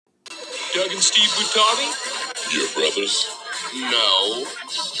Doug and Steve Butami? Your brothers? No.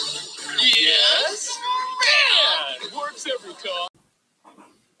 Yes? Man, it works every time.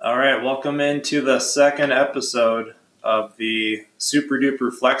 All right, welcome into the second episode of the Super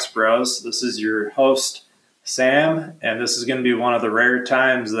Duper Flex Bros. This is your host, Sam, and this is going to be one of the rare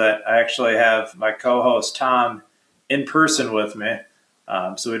times that I actually have my co-host, Tom, in person with me,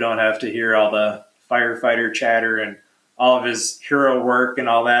 so we don't have to hear all the firefighter chatter and all of his hero work and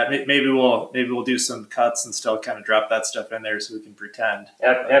all that. Maybe we'll do some cuts and still kind of drop that stuff in there so we can pretend.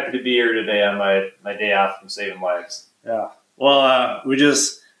 Happy to be here today on my day off from saving lives. Yeah. Well, we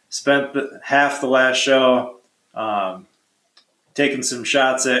just spent half the last show taking some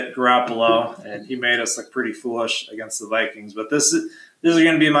shots at Garoppolo, and he made us look pretty foolish against the Vikings. But this is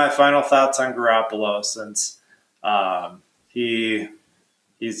going to be my final thoughts on Garoppolo, since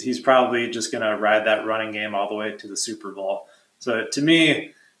he's probably just going to ride that running game all the way to the Super Bowl. So to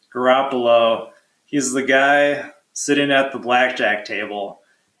me, Garoppolo, he's the guy sitting at the blackjack table,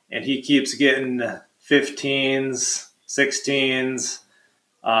 and he keeps getting 15s, 16s,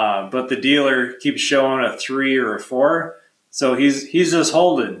 but the dealer keeps showing a 3 or a 4. So he's just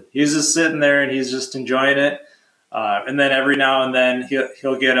holding. He's just sitting there and he's just enjoying it. And then every now and then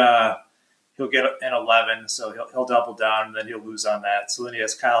he'll get an 11, so he'll double down and then he'll lose on that. So then he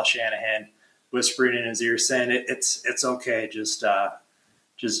has Kyle Shanahan whispering in his ear saying it's okay, just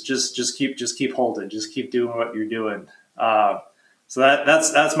keep holding, just keep doing what you're doing. So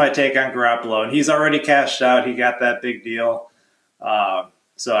that's my take on Garoppolo, and he's already cashed out. He got that big deal.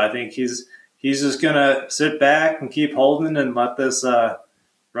 So I think he's just gonna sit back and keep holding and let this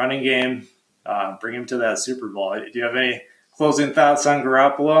running game bring him to that Super Bowl. Do you have any closing thoughts on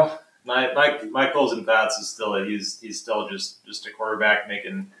Garoppolo? My closing thoughts is still that he's still just a quarterback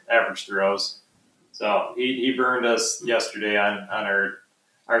making average throws. So he burned us yesterday on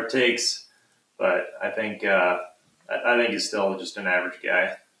our takes, but I think he's still just an average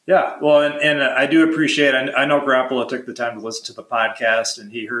guy. Yeah, well, and I do appreciate it. I know Garoppolo took the time to listen to the podcast,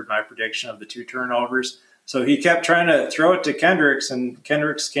 and he heard my prediction of the 2 turnovers. So he kept trying to throw it to Kendricks, and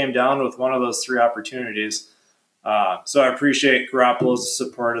Kendricks came down with one of those 3 opportunities. So I appreciate Garoppolo's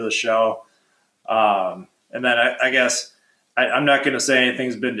support of the show. And then I guess I'm not going to say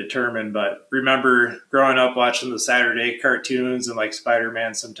anything's been determined, but remember growing up watching the Saturday cartoons and like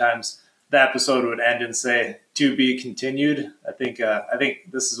Spider-Man, sometimes the episode would end and say, "To be continued." I think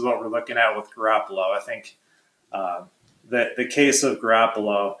this is what we're looking at with Garoppolo. I think that the case of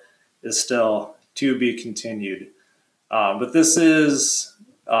Garoppolo is still to be continued. But this is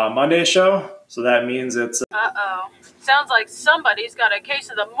Monday's show, so that means it's... Sounds like somebody's got a case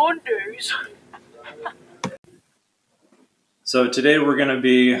of the Mondays. So today we're going to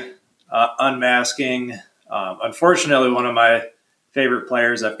be unmasking, unfortunately, one of my favorite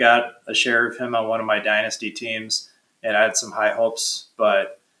players. I've got a share of him on one of my dynasty teams, and I had some high hopes,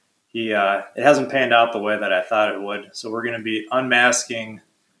 but it hasn't panned out the way that I thought it would. So we're going to be unmasking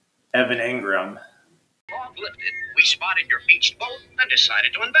Evan Engram. Log lifted, we spotted your beached boat and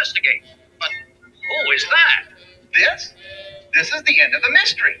decided to investigate. But who is that? This is the end of the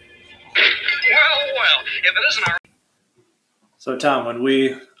mystery. Well, if it isn't our... So Tom, when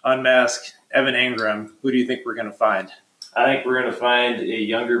we unmask Evan Engram, who do you think we're going to find? I think we're going to find a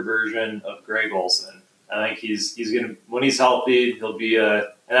younger version of Greg Olsen. I think he's going to, when he's healthy, he'll be and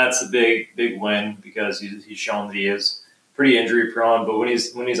that's a big win because he's shown that he is pretty injury prone. But when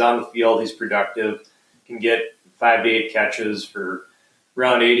he's on the field, he's productive, can get 5 to 8 catches for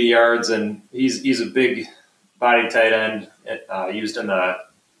around 80 yards, and he's a big body tight end used in the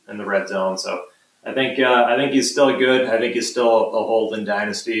red zone. So I think he's still good. I think he's still a hold in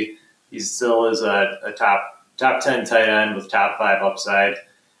dynasty. He still is a top 10 tight end with top 5 upside.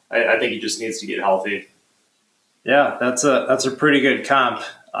 I think he just needs to get healthy. Yeah, that's a pretty good comp.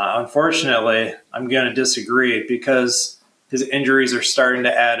 Unfortunately, I'm going to disagree because his injuries are starting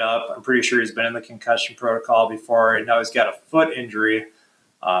to add up. I'm pretty sure he's been in the concussion protocol before, and now he's got a foot injury.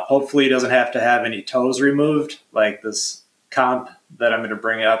 Hopefully he doesn't have to have any toes removed like this comp that I'm going to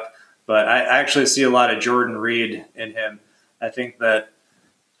bring up. But I actually see a lot of Jordan Reed in him. I think that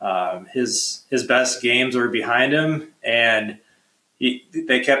his best games are behind him, and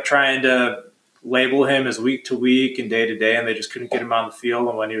they kept trying to label him as week to week and day to day, and they just couldn't get him on the field.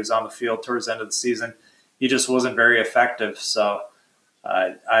 And when he was on the field towards the end of the season, he just wasn't very effective. So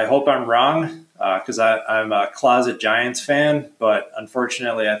I hope I'm wrong because I'm a closet Giants fan, but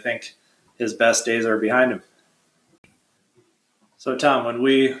unfortunately I think his best days are behind him. So Tom, when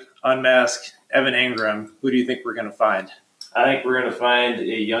we unmask Evan Engram, who do you think we're going to find? I think we're going to find a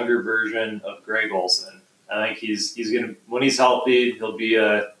younger version of Greg Olsen. I think he's going to, when he's healthy, he'll be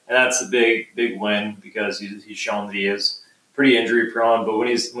and and that's a big win because he's shown that he is pretty injury prone. But when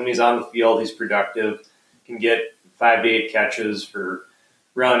he's on the field, he's productive. Can get 5 to 8 catches for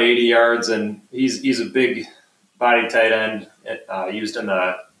around 80 yards, and he's a big body tight end used in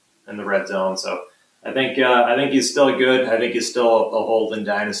the red zone. So I think he's still good. I think he's still a hold in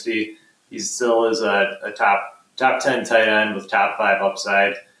dynasty. He still is a top 10 tight end with top 5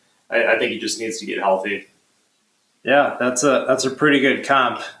 upside. I think he just needs to get healthy. Yeah, that's a pretty good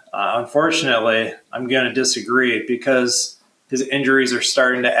comp. Unfortunately, I'm going to disagree because his injuries are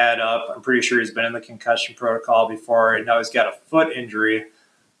starting to add up. I'm pretty sure he's been in the concussion protocol before, and now he's got a foot injury.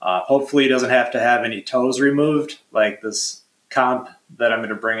 Hopefully, he doesn't have to have any toes removed, like this comp that I'm going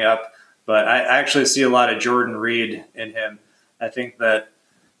to bring up. But I actually see a lot of Jordan Reed in him. I think that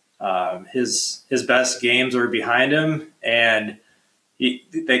his best games are behind him, and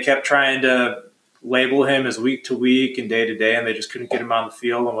they kept trying to label him as week to week and day to day, and they just couldn't get him on the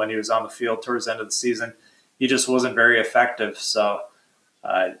field. And when he was on the field towards the end of the season, he just wasn't very effective. So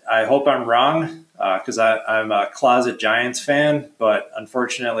I hope I'm wrong because I'm a closet Giants fan, but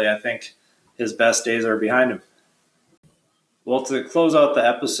unfortunately, I think his best days are behind him. Well, to close out the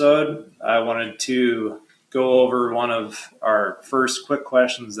episode, I wanted to go over one of our first quick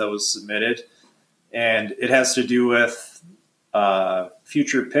questions that was submitted, and it has to do with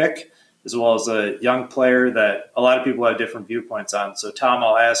future pick as well as a young player that a lot of people have different viewpoints on. So, Tom,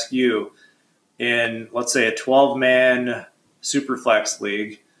 I'll ask you, in, let's say, a 12-man Superflex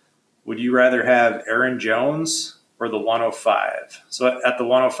league, would you rather have Aaron Jones or the 105? So at the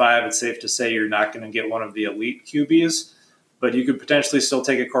 105, it's safe to say you're not going to get one of the elite QBs, but you could potentially still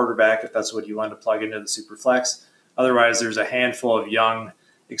take a quarterback if that's what you want to plug into the Superflex. Otherwise, there's a handful of young,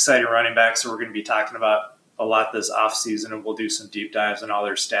 exciting running backs that we're going to be talking about a lot this offseason, and we'll do some deep dives on all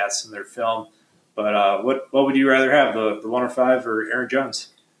their stats and their film. But what would you rather have, the 105 or Aaron Jones?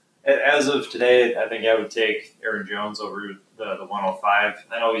 As of today, I think I would take Aaron Jones over the 105.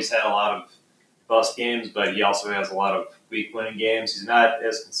 I know he's had a lot of bust games, but he also has a lot of week winning games. He's not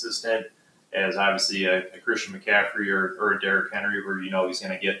as consistent as obviously a Christian McCaffrey or a Derrick Henry, where he's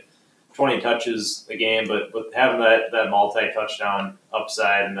going to get 20 touches a game. But with having that multi-touchdown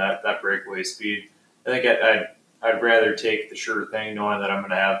upside and that breakaway speed, I think I'd rather take the sure thing, knowing that I'm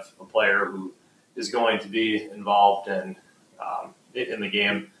going to have a player who is going to be involved in the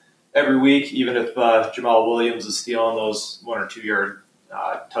game every week, even if Jamal Williams is stealing those 1 or 2 yard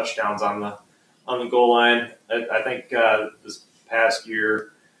touchdowns on the goal line. I think this past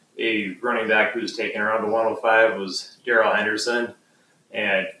year, a running back who was taken around to 105 was Darrell Henderson,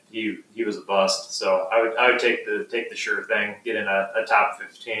 and he was a bust. So I would take the sure thing, get in a top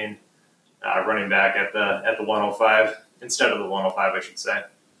 15 running back at the 105 instead of the 105, I should say.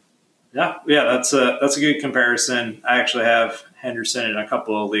 Yeah, that's a good comparison. I actually have Henderson in a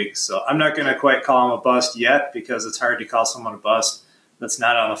couple of leagues, so I'm not going to quite call him a bust yet because it's hard to call someone a bust that's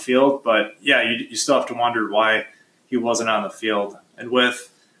not on the field. But yeah, you still have to wonder why he wasn't on the field. And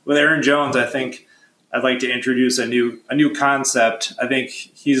with Aaron Jones, I think I'd like to introduce a new concept. I think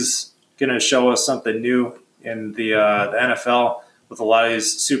he's going to show us something new in the NFL with a lot of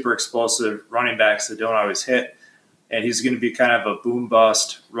these super explosive running backs that don't always hit. And he's going to be kind of a boom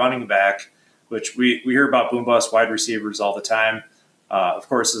bust running back, which we hear about boom bust wide receivers all the time. Of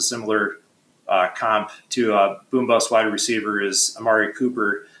course, a similar comp to a boom bust wide receiver is Amari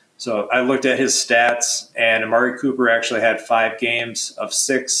Cooper. So I looked at his stats, and Amari Cooper actually had 5 games of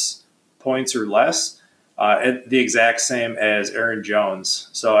 6 points or less, the exact same as Aaron Jones.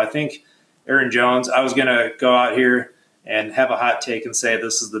 So I think Aaron Jones, I was going to go out here and have a hot take and say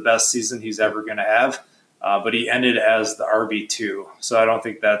this is the best season he's ever going to have. But he ended as the RB2, so I don't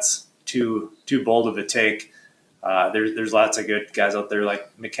think that's too bold of a take. There's lots of good guys out there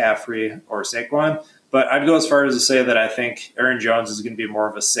like McCaffrey or Saquon, but I'd go as far as to say that I think Aaron Jones is going to be more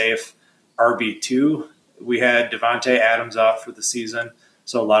of a safe RB2. We had Devontae Adams out for the season,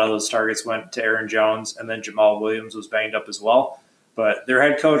 so a lot of those targets went to Aaron Jones, and then Jamal Williams was banged up as well. But their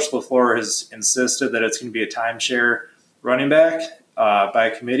head coach, LaFleur, has insisted that it's going to be a timeshare running back by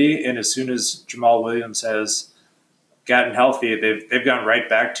committee, and as soon as Jamal Williams has gotten healthy, they've gone right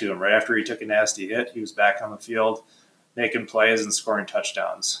back to him. Right after he took a nasty hit, he was back on the field making plays and scoring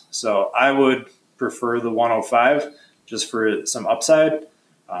touchdowns. So I would prefer the 105 just for some upside,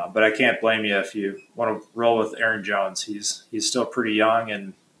 but I can't blame you if you want to roll with Aaron Jones. He's still pretty young,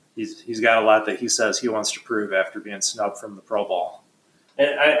 and he's got a lot that he says he wants to prove after being snubbed from the Pro Bowl.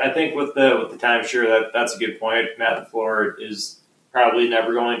 And I think with the timeshare, that's a good point. Matt LaFleur is probably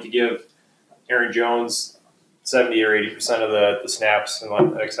never going to give Aaron Jones 70 or 80% of the snaps,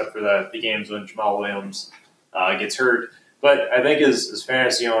 except for the games when Jamal Williams gets hurt. But I think as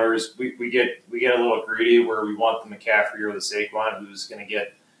fantasy owners, we get a little greedy where we want the McCaffrey or the Saquon who's going to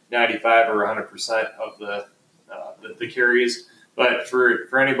get 95 or 100% of the carries. But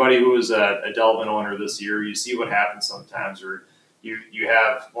for anybody who is a Delvin owner this year, you see what happens sometimes where you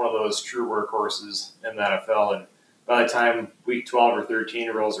have one of those true workhorses in the NFL, and by the time week 12 or 13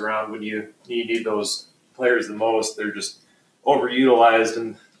 rolls around, when you need those players the most, they're just overutilized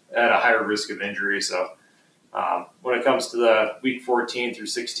and at a higher risk of injury. So when it comes to the week 14 through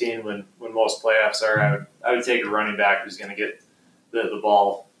 16, when most playoffs are, I would take a running back who's going to get the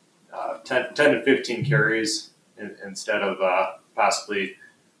ball 10 to 15 carries instead of possibly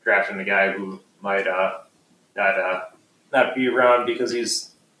drafting a guy who might not be around because he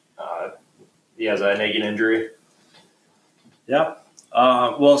has a nagging injury. Yeah.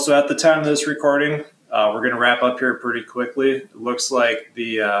 Well, so at the time of this recording, we're going to wrap up here pretty quickly. It looks like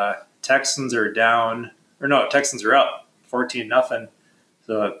the Texans are down, or no, Texans are up 14-0.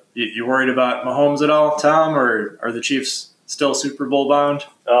 So you worried about Mahomes at all, Tom, or are the Chiefs still Super Bowl bound?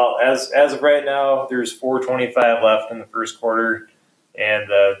 Well, as of right now, there's 4:25 left in the first quarter, and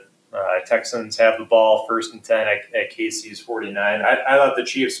the Texans have the ball 1st and 10 at KC's 49. I thought the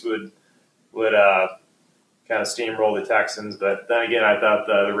Chiefs would kind of steamroll the Texans, but then again, I thought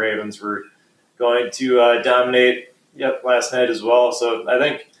the Ravens were going to dominate last night as well. So I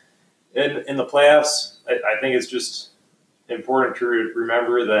think in the playoffs, I think it's just important to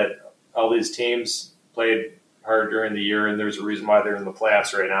remember that all these teams played hard during the year, and there's a reason why they're in the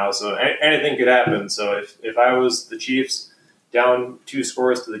playoffs right now. So anything could happen. So if I was the Chiefs down 2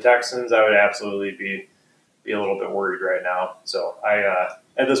 scores to the Texans, I would absolutely be a little bit worried right now. So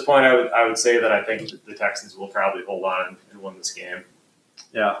at this point, I would say that I think the Texans will probably hold on and win this game.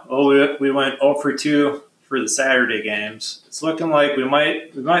 Yeah. Well, we went 0 for 2 for the Saturday games. It's looking like we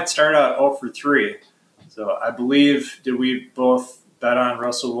might start out 0 for 3. So I believe, did we both bet on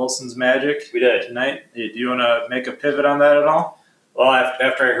Russell Wilson's magic? We did tonight. Do you want to make a pivot on that at all? Well,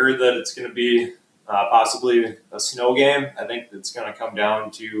 after I heard that it's going to be possibly a snow game, I think it's going to come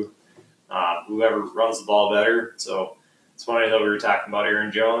down to whoever runs the ball better. So it's funny that we were talking about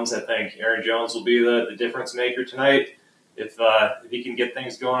Aaron Jones. I think Aaron Jones will be the difference maker tonight. If he can get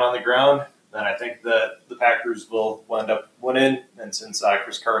things going on the ground, then I think that the Packers will end up winning. And since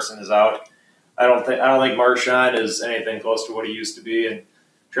Chris Carson is out, I don't think Marshawn is anything close to what he used to be, and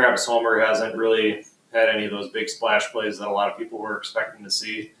Travis Homer hasn't really had any of those big splash plays that a lot of people were expecting to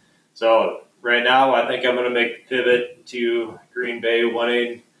see. So right now, I think I'm going to make the pivot to Green Bay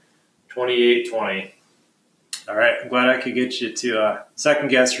winning 28-20. All right, I'm glad I could get you to second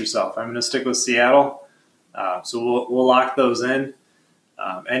guess yourself. I'm going to stick with Seattle, so we'll lock those in.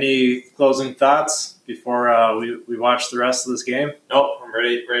 Any closing thoughts before we watch the rest of this game? Nope, I'm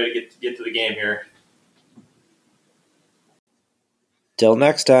ready to get to the game here. Till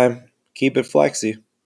next time, keep it flexy.